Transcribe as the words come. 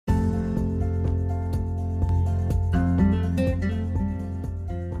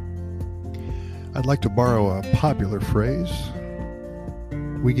I'd like to borrow a popular phrase.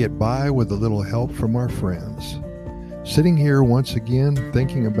 We get by with a little help from our friends. Sitting here once again,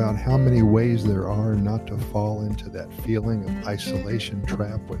 thinking about how many ways there are not to fall into that feeling of isolation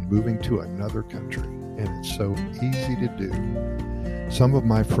trap when moving to another country, and it's so easy to do. Some of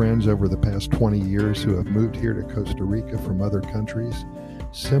my friends over the past 20 years who have moved here to Costa Rica from other countries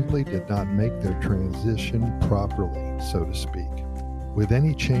simply did not make their transition properly, so to speak. With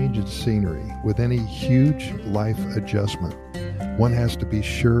any change in scenery, with any huge life adjustment, one has to be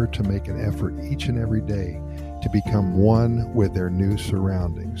sure to make an effort each and every day to become one with their new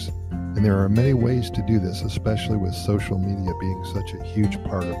surroundings. And there are many ways to do this, especially with social media being such a huge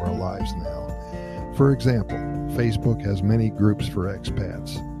part of our lives now. For example, Facebook has many groups for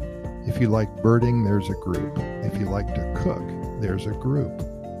expats. If you like birding, there's a group. If you like to cook, there's a group.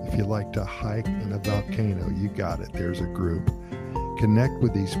 If you like to hike in a volcano, you got it, there's a group. Connect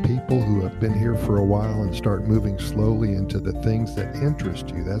with these people who have been here for a while and start moving slowly into the things that interest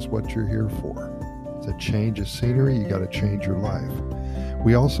you. That's what you're here for. It's a change of scenery. You got to change your life.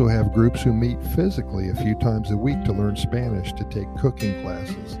 We also have groups who meet physically a few times a week to learn Spanish, to take cooking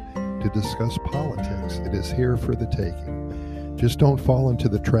classes, to discuss politics. It is here for the taking. Just don't fall into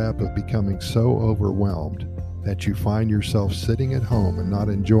the trap of becoming so overwhelmed that you find yourself sitting at home and not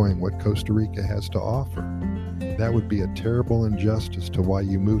enjoying what Costa Rica has to offer. That would be a terrible injustice to why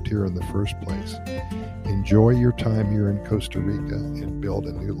you moved here in the first place. Enjoy your time here in Costa Rica and build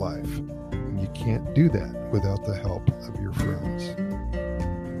a new life. And you can't do that without the help of your friends.